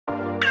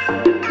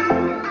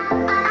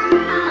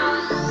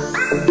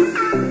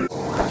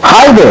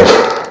Hi there,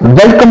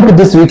 welcome to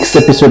this week's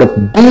episode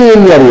of Bay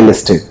Area Real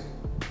Estate.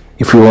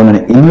 If you own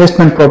an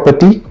investment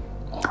property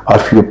or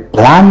if you're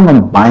planning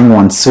on buying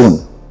one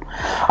soon,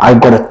 I've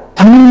got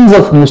tons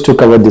of news to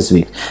cover this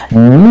week,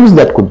 news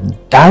that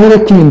could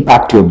directly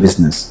impact your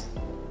business.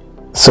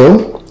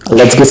 So,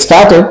 let's get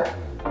started.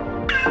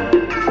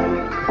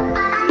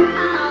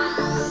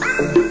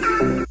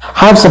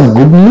 I have some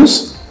good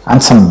news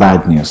and some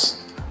bad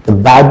news. The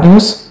bad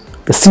news: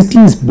 the city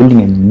is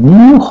building a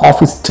new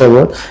office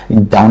tower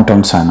in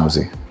downtown San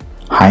Jose.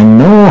 I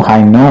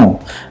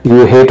know,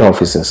 you hate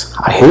offices.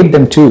 I hate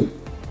them too.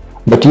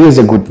 But here's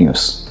the good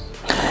news.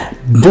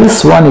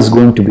 This one is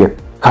going to be a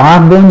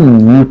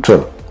carbon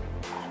neutral,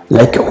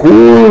 like a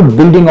whole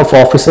building of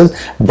offices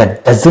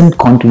that doesn't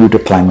contribute to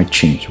climate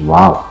change.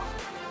 Wow.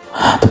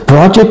 The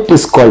project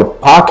is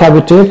called Park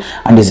Habitat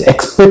and is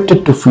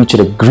expected to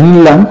feature a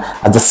green lung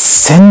as the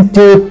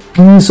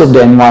centerpiece of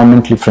the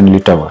environmentally friendly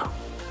tower.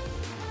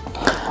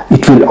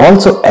 It will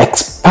also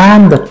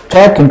expand the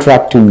Tech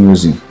Interactive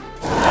Museum,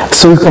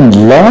 so you can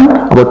learn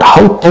about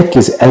how tech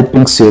is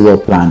helping save our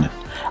planet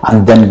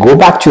and then go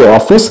back to your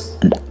office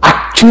and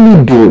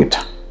actually do it.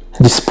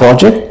 This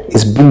project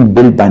is being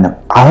built by an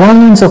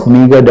alliance of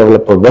mega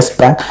developer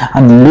Westbank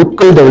and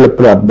local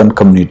developer Urban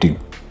Community,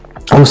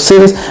 who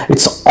says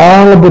it's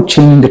all about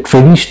changing the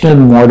traditional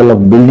model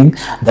of building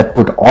that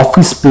put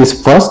office space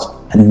first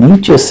and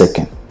nature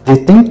second. They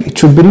think it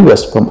should be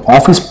reversed from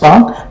office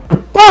park to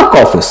park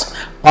office.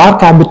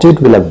 Park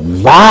Habitat will have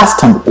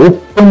vast and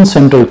open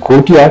central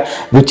courtyard,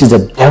 which is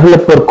a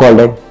developer called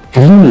a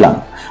green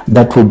lung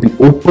that will be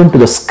open to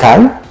the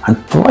sky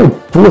and provide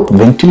both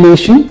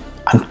ventilation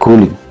and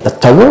cooling. The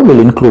tower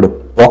will include a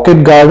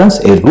pocket gardens,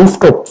 a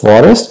rooftop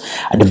forest,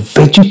 and a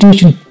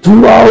vegetation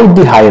throughout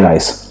the high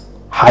rise.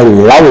 I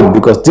love it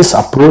because this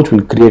approach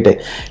will create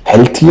a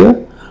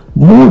healthier,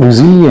 more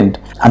resilient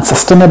and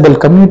sustainable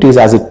communities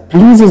as it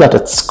pleases at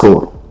its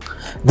core.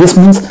 This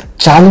means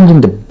challenging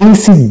the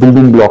basic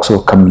building blocks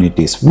of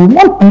communities. We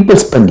want people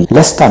to spend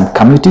less time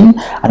commuting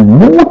and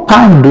more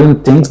time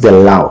doing things they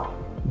love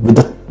with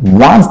the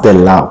ones they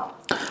love.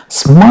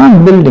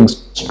 Smart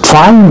buildings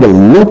thriving the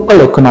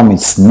local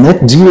economies,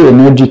 net zero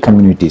energy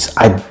communities.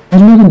 I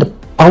believe in the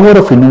power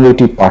of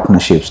innovative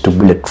partnerships to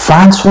build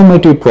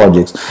transformative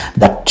projects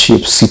that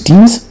shape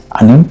cities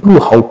and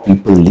improve how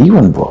people live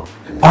and work.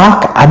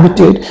 Park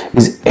Habitat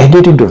is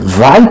headed in the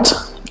right,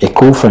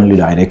 eco-friendly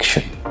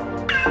direction.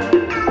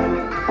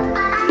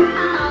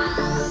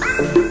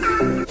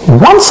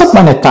 Once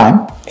upon a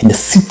time, in the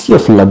city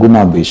of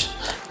Laguna Beach,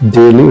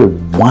 there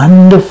lived a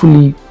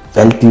wonderfully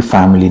wealthy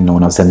family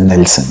known as the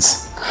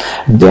Nelsons.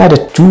 They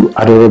had two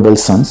adorable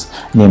sons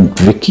named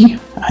Ricky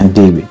and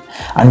David,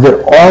 and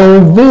were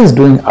always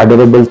doing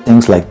adorable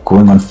things like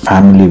going on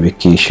family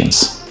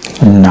vacations.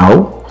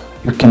 Now,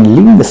 you can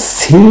live in the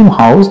same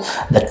house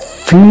that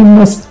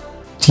famous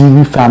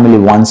TV family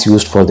once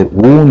used for their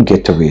own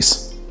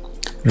getaways,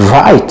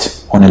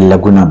 right on a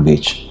Laguna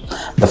Beach.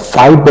 The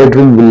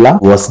 5-bedroom villa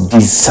was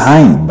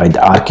designed by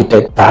the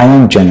architect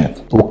Brian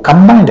Jennett, who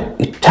combined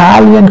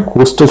Italian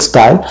coastal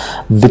style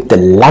with the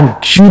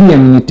luxury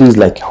amenities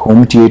like a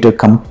home theater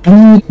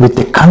complete with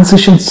a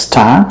concession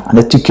stand and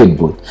a ticket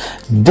booth.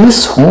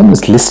 This home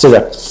is listed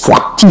at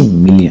 $40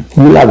 million.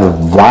 You will have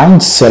a wine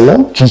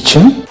cellar,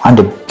 kitchen, and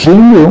a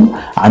game room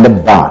and a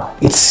bar.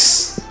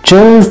 It's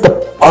just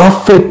the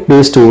perfect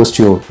place to host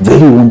your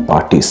very own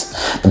parties.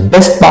 The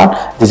best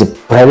part is a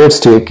private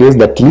staircase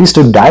that leads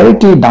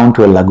directly down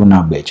to a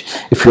Laguna Beach.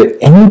 If you're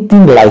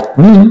anything like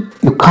me,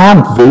 you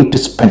can't wait to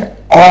spend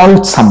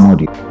all summer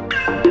here.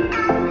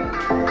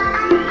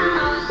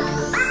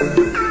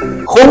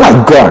 Oh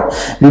my God,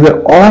 we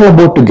were all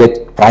about to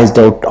get priced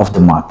out of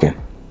the market.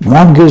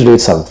 Mortgage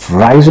rates have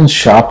risen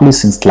sharply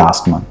since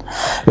last month.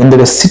 When they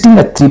were sitting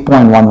at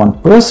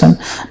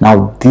 3.11%,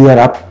 now they are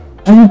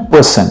up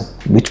 2%.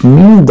 Which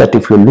means that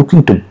if you're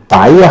looking to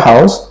buy a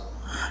house,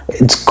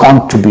 it's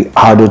going to be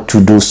harder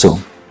to do so.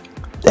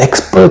 The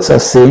experts are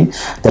saying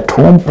that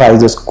home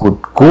prices could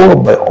go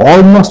up by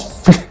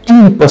almost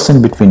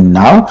 15% between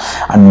now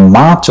and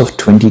March of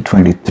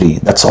 2023.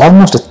 That's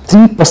almost a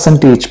 3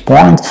 percentage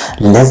points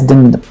less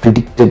than the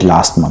predicted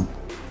last month.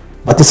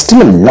 But there's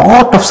still a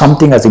lot of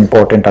something as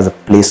important as a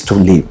place to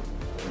live.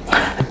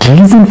 The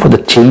reason for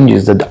the change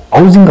is that the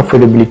housing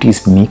affordability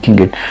is making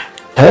it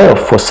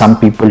tough for some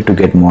people to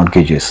get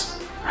mortgages.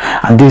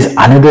 And there's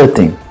another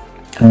thing,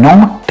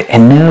 not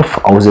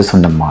enough houses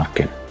on the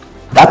market.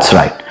 That's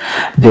right,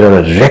 there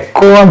are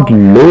record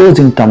lows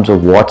in terms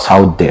of what's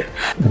out there,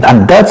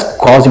 and that's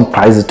causing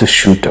prices to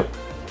shoot up.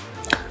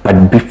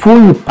 But before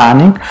you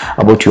panic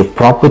about your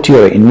property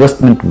or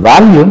investment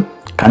value,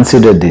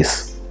 consider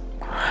this.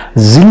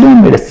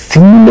 Zillow made a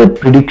similar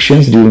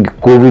predictions during the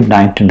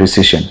COVID-19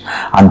 recession,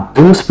 and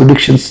those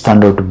predictions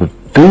turned out to be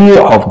way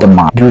off the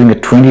mark. During the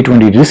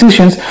 2020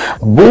 recessions,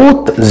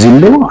 both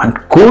Zillow and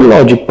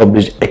CoreLogic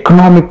published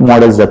economic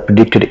models that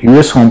predicted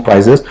US home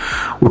prices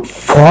would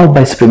fall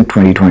by spring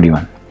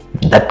 2021.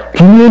 That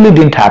clearly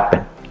didn't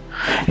happen.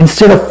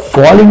 Instead of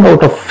falling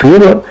out of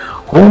favor,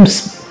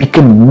 homes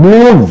became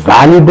more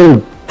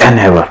valuable than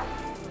ever.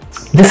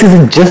 This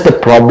isn't just a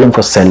problem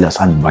for sellers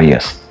and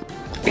buyers.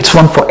 It's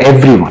one for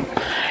everyone,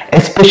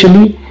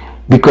 especially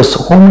because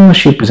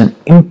homeownership is an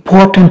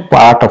important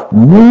part of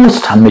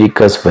most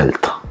America's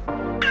wealth.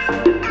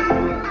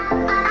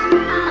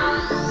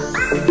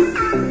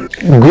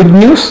 Good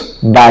news,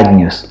 bad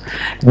news.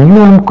 New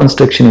home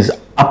construction is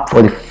up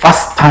for the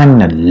first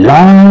time in a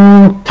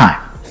long time.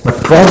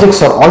 But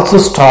projects are also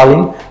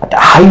stalling at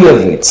higher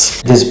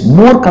rates. There's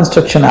more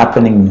construction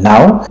happening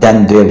now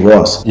than there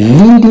was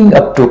leading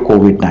up to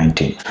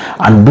COVID-19.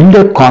 And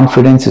builder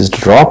confidence is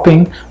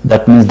dropping.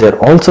 That means they're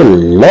also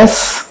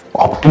less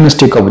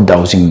optimistic about the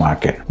housing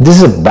market.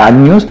 This is bad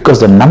news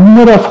because the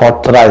number of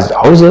authorized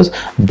houses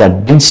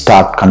that didn't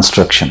start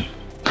construction,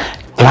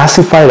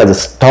 classified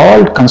as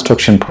stalled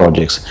construction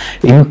projects,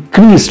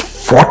 increased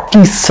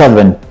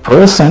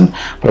 47%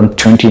 from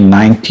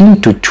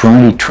 2019 to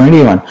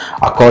 2021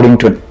 according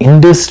to an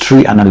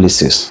industry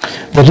analysis.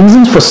 The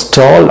reasons for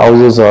stalled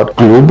houses are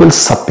global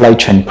supply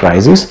chain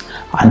crisis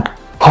and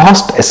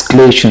cost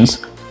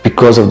escalations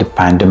because of the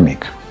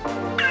pandemic.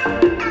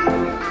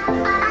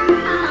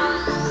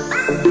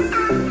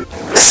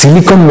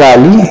 Silicon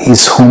Valley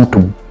is home to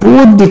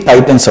both the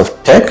titans of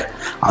tech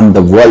and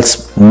the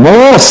world's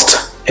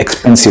most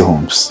expensive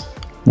homes.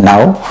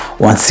 Now,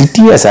 one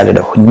city has added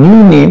a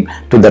new name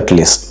to that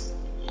list,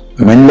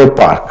 Menlo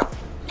Park.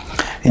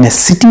 In a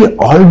city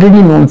already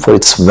known for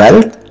its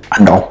wealth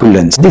and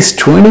opulence, this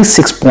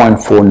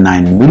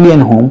 26.49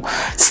 million home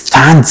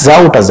stands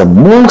out as the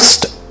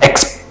most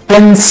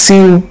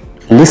expensive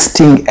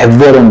listing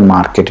ever on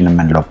market in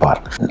Menlo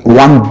Park.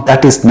 One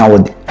that is now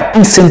at the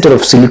epicenter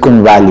of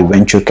Silicon Valley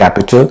venture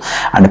capital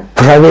and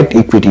private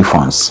equity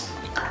funds.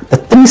 The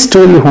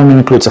 3-story home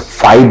includes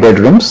 5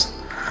 bedrooms,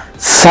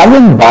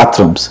 7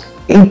 bathrooms,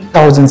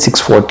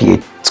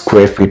 8,648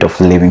 square feet of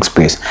living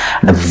space,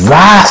 and a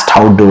vast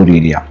outdoor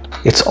area.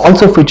 It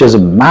also features a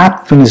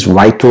matte finished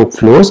white oak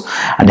floors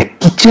and a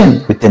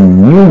kitchen with a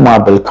new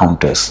marble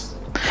counters.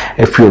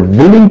 If you're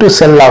willing to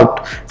sell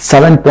out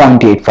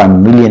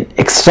 7.85 million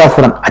extra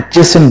for an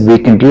adjacent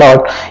vacant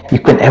lot, you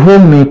can ever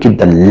make it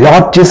the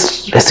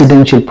largest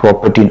residential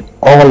property in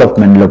all of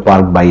Menlo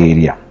Park by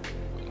area.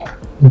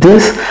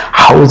 This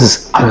house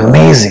is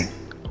amazing.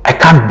 I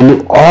can't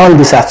believe all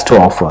this has to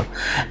offer.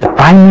 The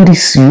primary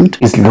suite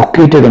is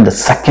located on the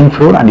 2nd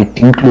floor and it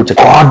includes a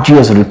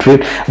gorgeous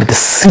retreat with a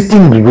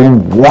sitting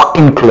room,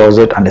 walk-in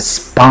closet and a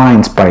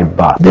spa-inspired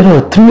bath. There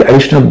are 3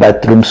 additional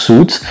bathroom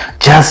suites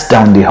just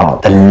down the hall.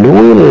 The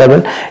lower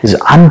level is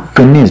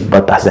unfinished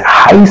but has a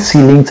high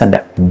ceilings and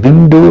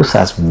windows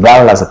as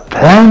well as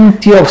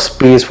plenty of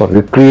space for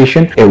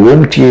recreation, a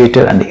home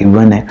theater and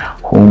even a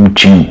home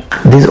gym.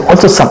 There's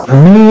also some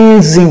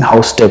amazing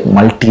house tech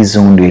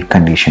multi-zoned air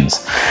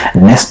conditions,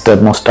 Nest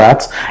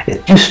thermostats, a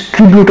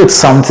distributed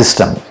sound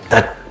system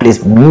that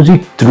plays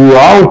music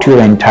throughout your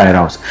entire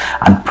house,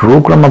 and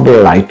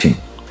programmable lighting.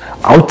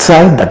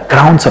 Outside, the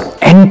grounds are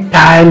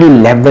entirely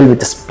level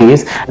with a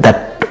space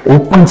that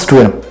opens to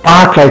a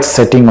park light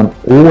setting on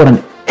over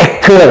an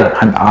acre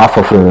and a half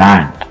of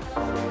land.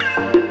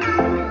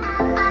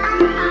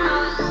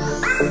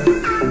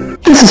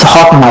 This is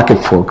hot market,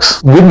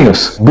 folks. Good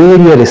news. Bay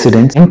Area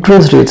residents,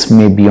 interest rates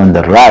may be on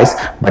the rise,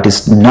 but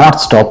it's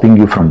not stopping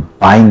you from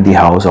buying the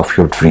house of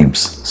your dreams.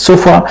 So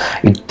far,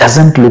 it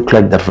doesn't look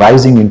like the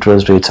rising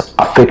interest rates are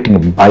affecting a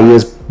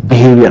buyer's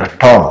behavior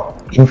at all.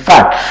 In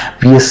fact,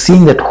 we are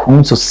seeing that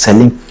homes are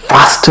selling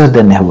faster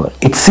than ever.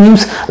 It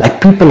seems like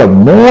people are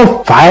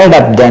more fired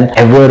up than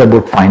ever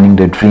about finding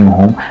their dream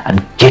home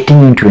and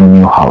getting into a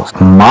new house.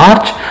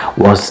 March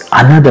was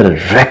another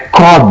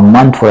record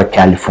month for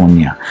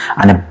California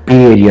and a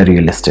Bay Area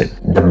real estate.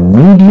 The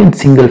median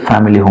single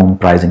family home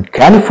price in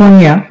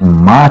California in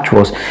March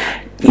was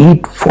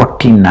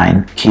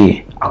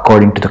 $849K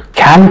according to the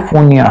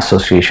California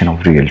Association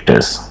of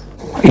Realtors.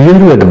 Here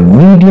were the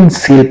median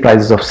sale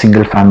prices of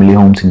single family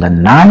homes in the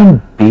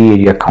 9 Bay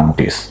Area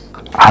counties.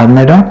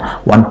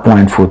 Alameda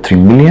 1.43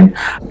 million,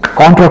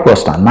 Contra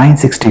Costa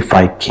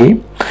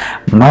 965K,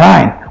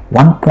 Marine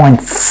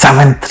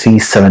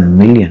 1.737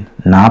 million,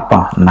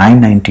 Napa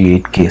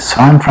 998K,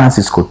 San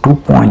Francisco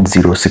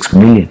 2.06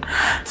 million,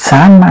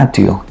 San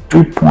Mateo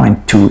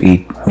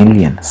 2.28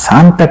 million,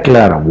 Santa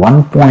Clara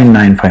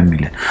 1.95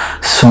 million,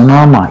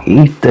 Sonoma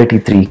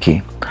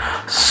 833K,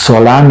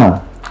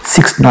 Solano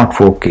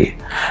 604K.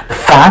 The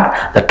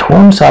fact that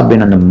homes have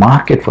been on the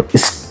market for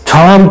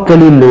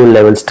historically low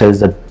levels tells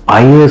that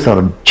buyers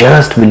are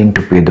just willing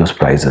to pay those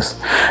prices.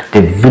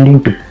 They're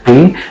willing to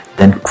pay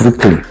them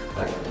quickly.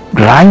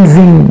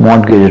 Rising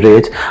mortgage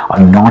rates are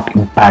not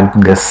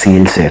impacting their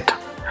sales yet,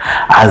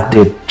 as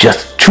there are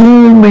just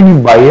too many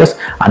buyers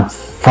and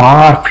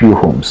far few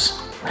homes.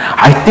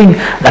 I think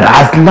that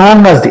as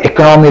long as the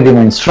economy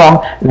remains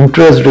strong,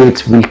 interest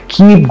rates will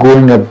keep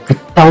going up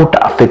without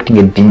affecting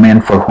a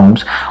demand for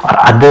homes or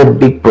other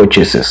big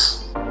purchases.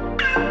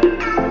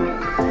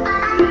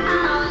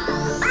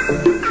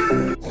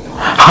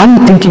 Are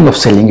you thinking of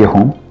selling a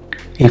home?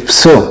 If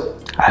so,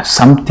 I have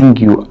something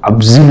you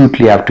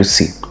absolutely have to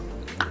see.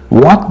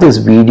 Watch this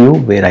video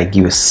where I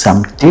give you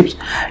some tips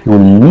you will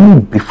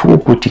need before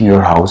putting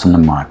your house on the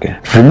market.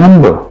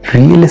 Remember,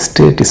 real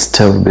estate is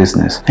tough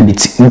business and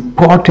it's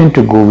important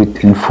to go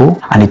with info,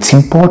 and it's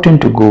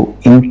important to go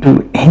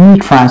into any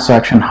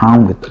transaction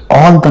harm with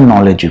all the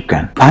knowledge you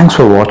can. Thanks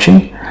for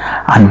watching,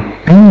 and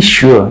be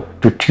sure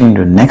to tune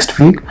in next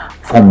week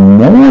for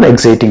more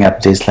exciting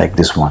updates like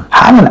this one.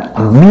 Have an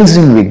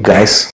amazing week, guys.